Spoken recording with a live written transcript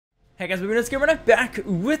Hey guys, we're back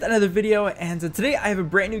with another video, and today I have a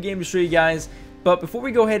brand new game to show you guys. But before we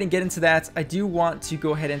go ahead and get into that, I do want to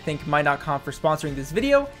go ahead and thank Mind.com for sponsoring this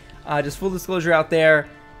video. Just full disclosure out there.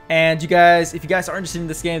 And you guys, if you guys are interested in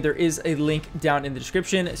this game, there is a link down in the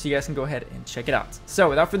description, so you guys can go ahead and check it out. So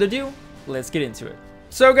without further ado, let's get into it.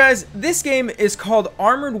 So guys, this game is called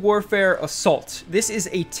Armored Warfare Assault. This is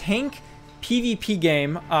a tank PvP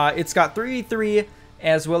game. It's got 3v3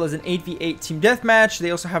 as well as an 8v8 team deathmatch. They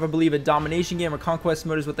also have, I believe, a domination game or conquest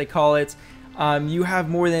mode is what they call it. You have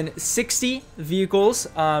more than 60 vehicles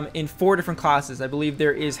in 4 different classes. I believe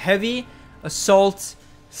there is heavy, assault,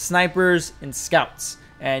 snipers, and scouts.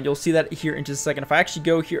 And you'll see that here in just a second. If I actually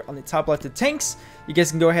go here on the top left of tanks, you guys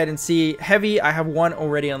can go ahead and see heavy. I have 1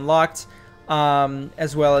 already unlocked,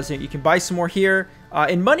 as well as you can buy some more here.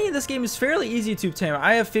 And money in this game is fairly easy to obtain.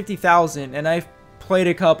 I have 50,000 and I've played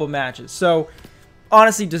a couple matches. So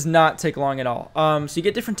honestly, does not take long at all. So you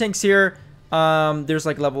get different tanks here. There's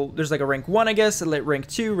like a rank 1, I guess, rank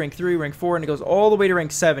 2, rank 3, rank 4, and it goes all the way to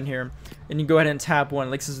rank 7 here. And you go ahead and tap 1.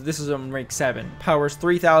 Like this is on rank 7. Powers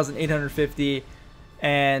 3,850,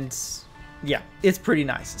 and yeah, it's pretty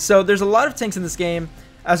nice. So there's a lot of tanks in this game,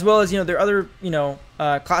 as well as there are other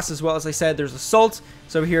classes as well. As I said, there's assault.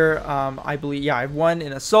 So here, I believe, yeah, I have 1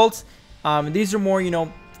 in assault. And these are more,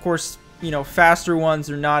 of course, faster ones.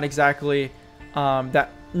 They're not exactly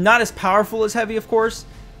not as powerful as heavy, of course,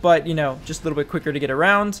 but just a little bit quicker to get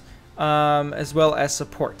around, as well as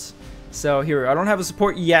support. So here, I don't have a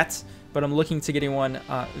support yet, but I'm looking to getting one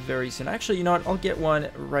very soon. Actually, you know what, I'll get one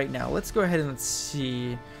right now. Let's go ahead and let's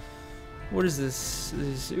see, what is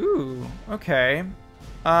this? Ooh, okay.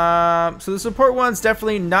 So the support one's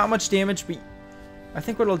definitely not much damage, but I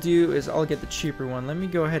think what I'll do is I'll get the cheaper one. Let me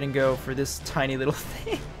go ahead and go for this tiny little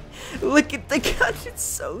thing. Look at the gun, it's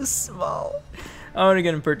so small. I want to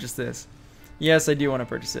get and purchase this. Yes, I do want to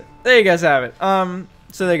purchase it. There you guys have it.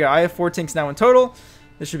 So there you go. I have 4 tanks now in total.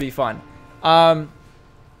 This should be fun. And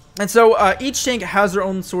so each tank has their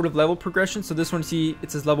own sort of level progression. So this one, see,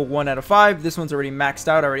 it says level 1 out of 5. This one's already maxed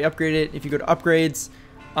out. I already upgraded it. If you go to upgrades,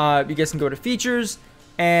 you guys can go to features.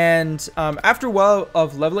 And after a while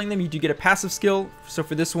of leveling them, you do get a passive skill. So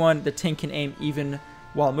for this one, the tank can aim even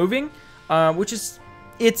while moving, which is...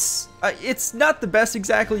 It's not the best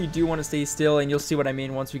exactly. You do want to stay still, and you'll see what I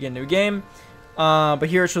mean once we get into a game. But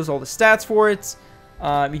here it shows all the stats for it.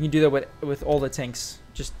 You can do that with all the tanks,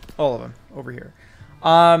 just all of them over here.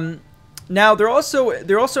 Now they're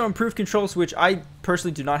also improved controls, which I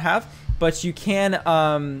personally do not have, but you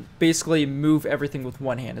can basically move everything with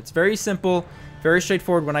one hand. It's very simple, very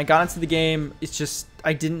straightforward. When I got into the game, it's just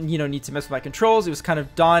I didn't need to mess with my controls. It was kind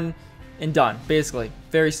of done and done, basically.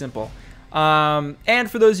 Very simple. And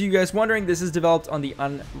for those of you guys wondering, this is developed on the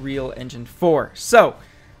Unreal Engine 4. So,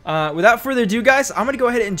 without further ado, guys, I'm going to go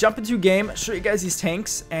ahead and jump into a game, show you guys these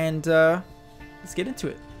tanks, and let's get into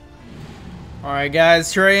it. Alright,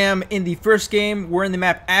 guys, here I am in the first game. We're in the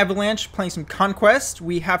map Avalanche, playing some Conquest.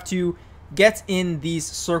 We have to get in these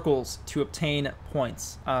circles to obtain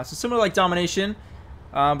points. So similar like Domination,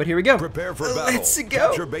 but here we go. Prepare for battle. Let's go.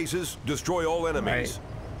 Capture bases, destroy all enemies. Right.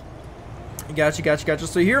 Gotcha.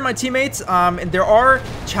 So here are my teammates, and there are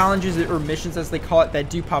challenges or missions, as they call it, that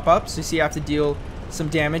do pop up. So you see I have to deal some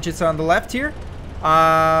damage. It's on the left here.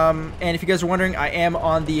 And if you guys are wondering, I am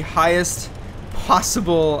on the highest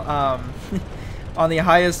possible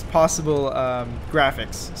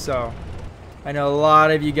graphics. So I know a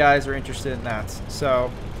lot of you guys are interested in that.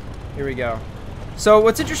 So here we go. So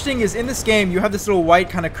what's interesting is in this game, you have this little white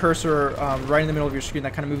kind of cursor right in the middle of your screen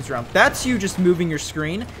that kind of moves around. That's you just moving your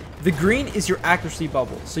screen. The green is your accuracy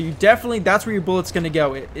bubble. So you definitely, that's where your bullet's going to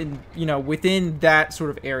go within that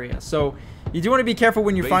sort of area. So you do want to be careful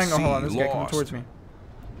when you're firing. Oh, hold on, this guy coming towards me.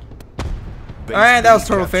 All right, that was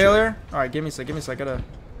total failure. All right, give me a sec. I got to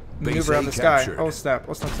maneuver around this guy. Oh, stop.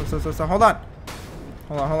 Hold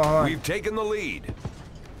on. We've taken the lead.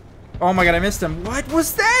 Oh my god, I missed him. What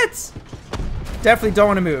was that? Definitely don't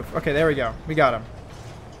want to move. Okay, there we go. We got him.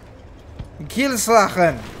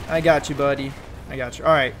 Kielslachen. I got you, buddy. I got you.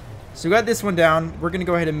 All right. So we got this one down. We're going to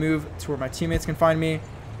go ahead and move to where my teammates can find me.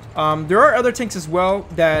 There are other tanks as well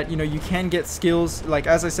that, you can get skills. Like,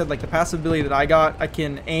 as I said, like the passive ability that I got, I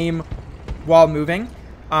can aim while moving.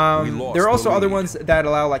 There are also other ones that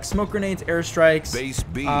allow, like, smoke grenades, airstrikes. Base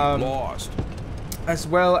B lost. As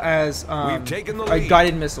well as We've taken the lead.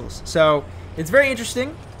 guided missiles. So it's very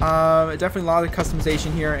interesting. Definitely a lot of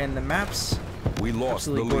customization here, and the maps. We lost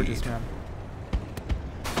absolutely the gorgeous, lead. man.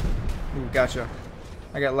 Ooh, gotcha.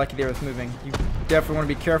 I got lucky there with moving. You definitely want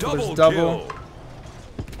to be careful. There's double.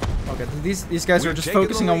 Kill. Okay, these guys are just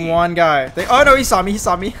focusing on one guy. Oh no, he saw me.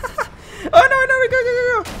 Oh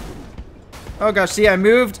no, go. Oh gosh, see, I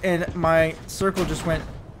moved and my circle just went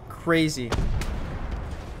crazy.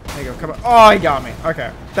 There you go, come on. Oh, he got me.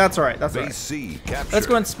 Okay, that's all right. That's all right. Base C captured. Let's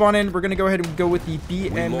go ahead and spawn in. We're gonna go ahead and go with the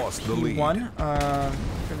lost the lead. BMP1.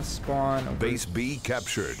 We're gonna spawn over. Base B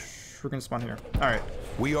captured. We're gonna spawn here. All right.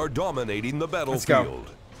 We are dominating the battlefield. Let's go.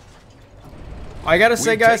 I gotta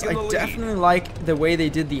say, guys, I taken the definitely like the way they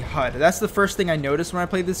did the HUD. That's the first thing I noticed when I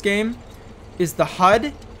played this game, is the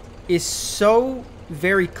HUD is so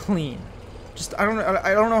very clean. Just I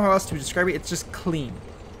don't know how else to describe it. It's just clean,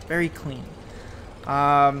 very clean.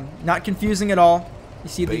 Not confusing at all. You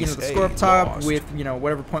see the the score up top with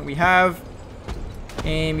whatever point we have.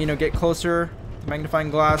 Aim, get closer, magnifying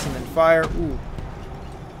glass, and then fire. Ooh.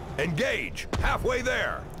 Engage. Halfway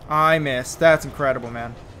there. I missed. That's incredible,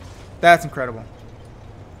 man. That's incredible.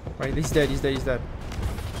 Wait, he's dead. He's dead. He's dead.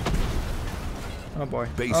 Oh boy.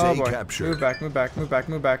 Base oh A boy. captured. Move back. Move back. Move back.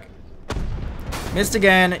 Move back. Missed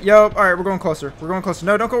again. Yo. All right, we're going closer. We're going closer.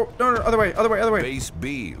 No, don't go. No, other way. Other way. Other way. Base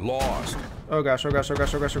B lost. Oh gosh. Oh gosh. Oh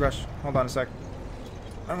gosh. Oh gosh. Oh gosh. Hold on a sec.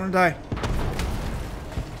 I don't want to die.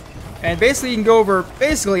 And basically, you can go over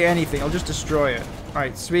basically anything. I'll just destroy it. All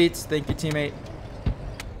right. Sweet. Thank you, teammate.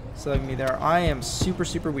 Saving me there. I am super,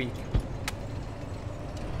 super weak.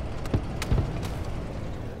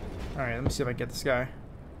 Alright, let me see if I can get this guy.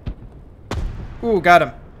 Ooh, got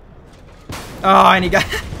him. Oh, and he got...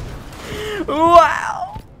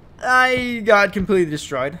 Wow! I got completely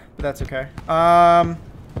destroyed, but that's okay.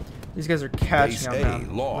 These guys are catching up now.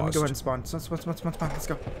 Let me go ahead and spawn. Spawn. Let's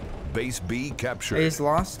go. Base B captured. A's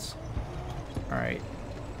lost. Alright.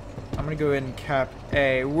 I'm gonna go ahead and cap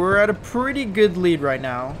A. We're at a pretty good lead right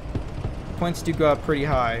now. Points do go up pretty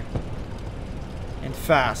high. And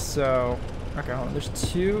fast, so... Okay, hold on. There's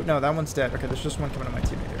two... No, that one's dead. Okay, there's just one coming to my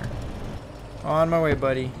teammate here. On my way,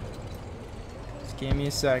 buddy. Just give me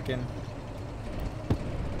a second.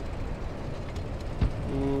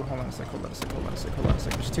 Ooh, hold on a sec. Hold on a sec. Hold on a sec. Hold on a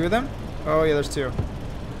sec. There's two of them? Oh, yeah, there's two.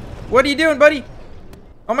 What are you doing, buddy?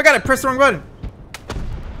 Oh my god, I pressed the wrong button.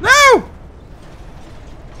 No!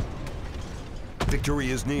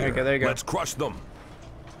 Victory is near. There you go, there you go. Let's crush them.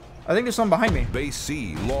 I think there's someone behind me. Base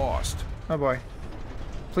C lost. Oh boy.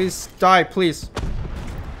 Please die, please.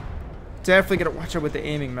 Definitely gotta watch out with the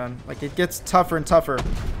aiming, man. Like, it gets tougher and tougher.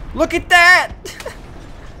 Look at that!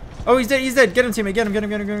 Oh, he's dead, he's dead. Get him, teammate. Get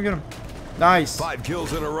him. Nice. 5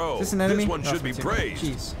 kills in a row. Is this an enemy? This one No, should be it's praised.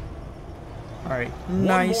 Jeez. Alright,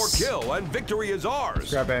 nice. One more kill and victory is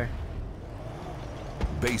ours. Grab A.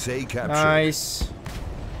 Base A captured. Nice.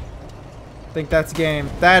 I think that's game.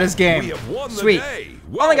 That is game. We have won the Sweet. day.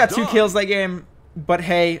 Well Only got done. 2 kills that game. But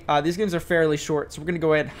hey, these games are fairly short, so we're going to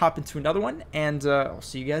go ahead and hop into another one, and I'll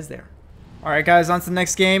see you guys there. Alright guys, on to the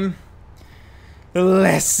next game.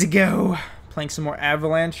 Let's go. Playing some more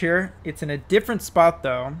Avalanche here. It's in a different spot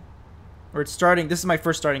though. Or it's starting, this is my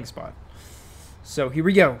first starting spot. So here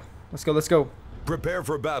we go. Let's go, let's go. Prepare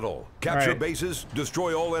for battle. Capture bases,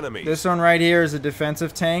 destroy all enemies. This one right here is a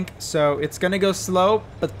defensive tank, so it's going to go slow,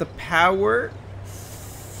 but the power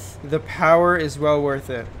is well worth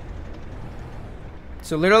it.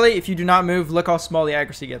 So literally, if you do not move, look how small the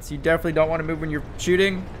accuracy gets. You definitely don't want to move when you're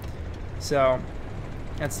shooting. So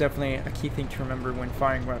that's definitely a key thing to remember when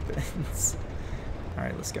firing weapons.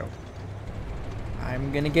 Alright, let's go.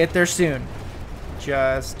 I'm going to get there soon.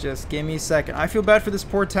 Just give me a second. I feel bad for this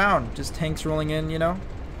poor town. Just tanks rolling in,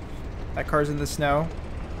 That car's in the snow.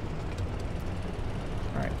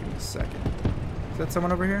 Alright, give me a second. Is that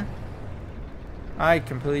someone over here? I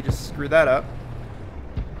completely just screwed that up.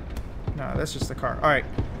 No, that's just the car. Alright.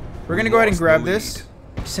 We're going to go ahead and grab this,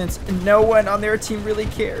 since no one on their team really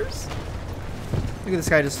cares. Look at this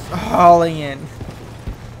guy just hauling in.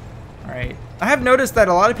 Alright. I have noticed that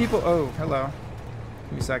a lot of people... Oh, hello.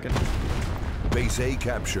 Give me a second. Base A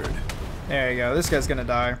captured. There you go. This guy's going to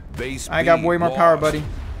die. Base I got way more power, buddy.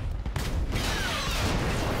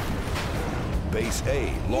 Base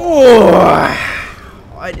A lost.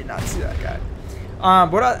 Oh, I did not see that guy.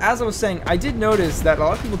 But as I was saying, I did notice that a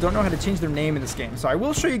lot of people don't know how to change their name in this game. So I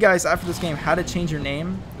will show you guys after this game how to change your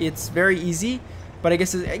name. It's very easy, but I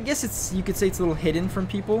guess it's you could say it's a little hidden from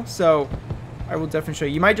people. So I will definitely show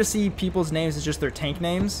you. You might just see people's names as just their tank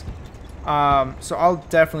names. So I'll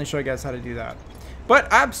definitely show you guys how to do that.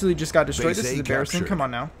 But I absolutely just got destroyed. This is embarrassing. Captured. Come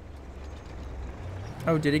on now.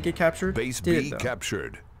 Oh, did it get captured? Base did B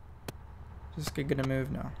captured. Just gonna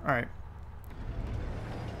move now. All right.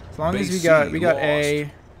 As long as we got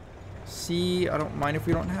A, C. I don't mind if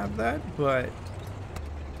we don't have that, but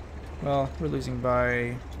well, we're losing by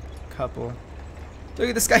a couple. Look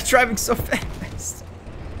at this guy driving so fast.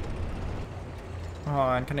 Hold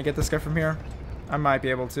on, can I get this guy from here? I might be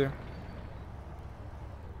able to.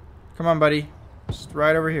 Come on, buddy. Just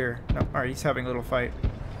right over here. No, alright, he's having a little fight.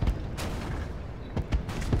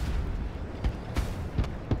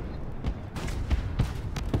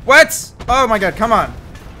 What? Oh my god, come on.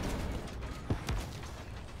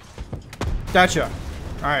 Gotcha.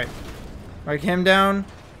 Alright. Break him down.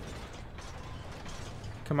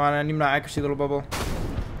 Come on, I need my accuracy, little bubble.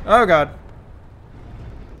 Oh god.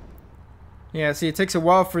 Yeah, see, it takes a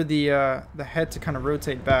while for the head to kind of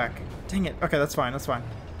rotate back. Dang it. Okay, that's fine. That's fine.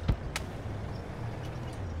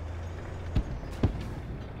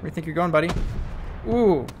 Where do you think you're going, buddy?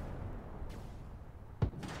 Ooh.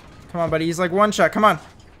 Come on, buddy. He's like one shot. Come on.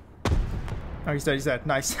 Oh, he's dead. He's dead.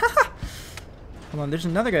 Nice. Hold on. There's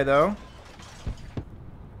another guy, though.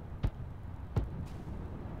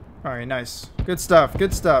 Alright, nice. Good stuff.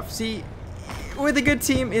 Good stuff. See, with a good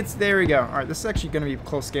team, it's... There we go. Alright, this is actually going to be a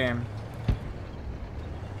close game.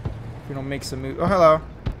 If we don't make some move... Oh, hello.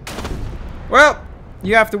 Well,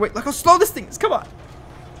 you have to wait. Look how slow this thing is. Come on.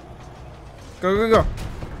 Go, go, go.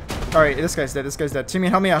 Alright, this guy's dead. This guy's dead. Timmy,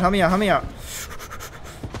 help me out. Help me out. Help me out.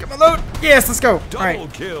 Get my load. Yes, let's go.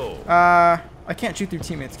 Alright. Kill. I can't shoot through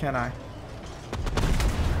teammates, can I?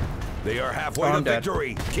 They are halfway to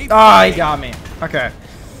victory. Keep ah, he got me. Okay.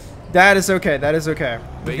 That is okay. That is okay.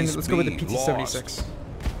 Let's go with the PT-76.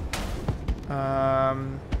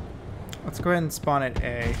 Let's go ahead and spawn at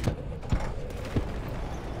A.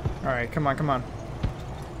 Alright, come on, come on.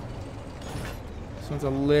 This one's a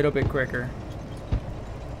little bit quicker.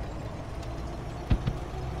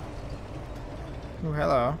 Oh,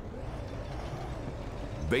 hello.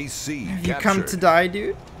 Base C Have you come to die,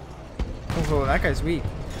 dude? Oh, that guy's weak.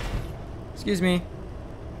 Excuse me.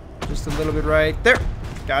 Just a little bit right there.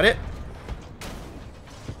 Got it.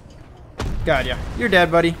 Got ya. You're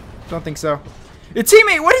dead, buddy. Don't think so. Your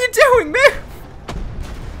teammate, what are you doing, man?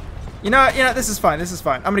 You know, this is fine. This is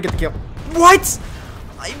fine. I'm gonna get the kill. What?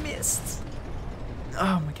 I missed.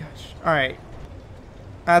 Oh my gosh. All right.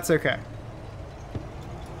 That's okay.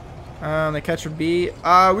 They catch for B.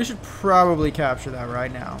 We should probably capture that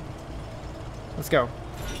right now. Let's go.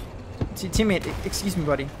 Teammate, excuse me,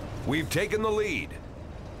 buddy. We've taken the lead.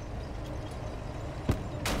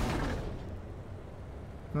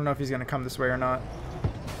 I don't know if he's gonna come this way or not.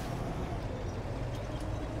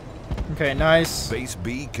 Okay, nice. Base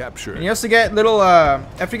B captured. And you also get little,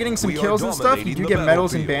 after getting some kills and stuff, you do get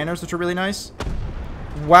medals and banners, which are really nice.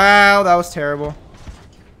 Wow, that was terrible.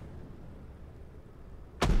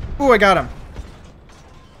 Ooh, I got him.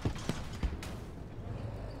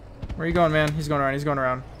 Where are you going, man? He's going around. He's going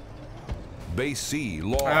around. Base C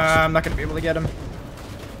lost. I'm not gonna be able to get him.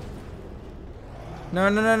 No,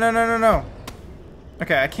 no, no, no, no, no, no.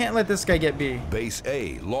 Okay, I can't let this guy get B. Base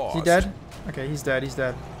A lost. Is he dead? Okay, he's dead. He's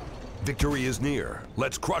dead. Victory is near.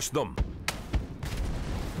 Let's crush them.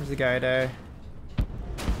 Where's the guy at A?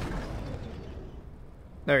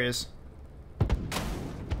 There he is.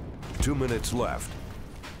 2 minutes left.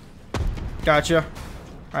 Gotcha.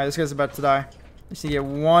 Alright, this guy's about to die. Just need to get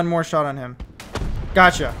one more shot on him.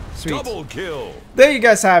 Gotcha. Sweet. Double kill. There you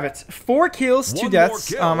guys have it. 4 kills, 2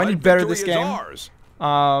 deaths. I need better this game.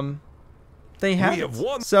 They have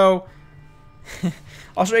it. So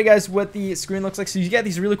I'll show you guys what the screen looks like. So you get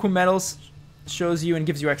these really cool medals. Shows you and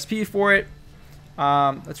gives you XP for it.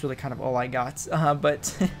 That's really kind of all I got.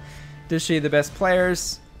 But does show you the best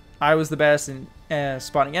players. I was the best in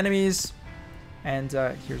spotting enemies. And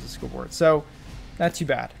here's the scoreboard. So not too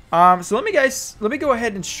bad. So let me go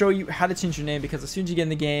ahead and show you how to change your name, because as soon as you get in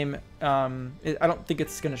the game, I don't think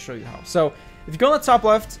it's going to show you how. So if you go on the top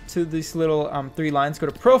left to these little 3 lines, go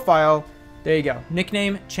to profile. There you go.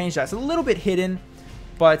 Nickname, change that. It's a little bit hidden,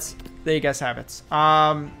 but there you guys have it.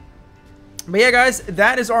 But yeah, guys,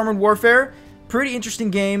 that is Armored Warfare. Pretty interesting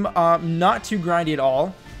game. Not too grindy at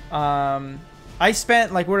all. I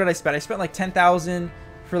spent, like, what did I spend? I spent like 10,000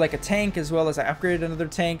 for like a tank, as well as I upgraded another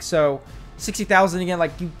tank. So 60,000 again.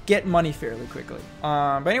 Like, you get money fairly quickly.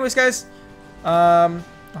 But anyways, guys,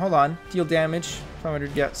 hold on. Deal damage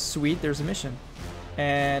 500. Yeah, sweet. There's a mission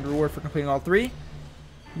and reward for completing all 3.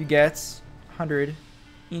 You get 100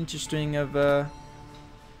 interesting of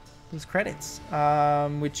those credits,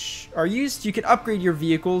 which are used. You can upgrade your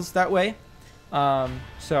vehicles that way.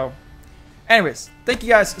 So anyways, thank you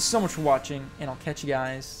guys so much for watching, and I'll catch you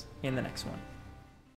guys in the next one.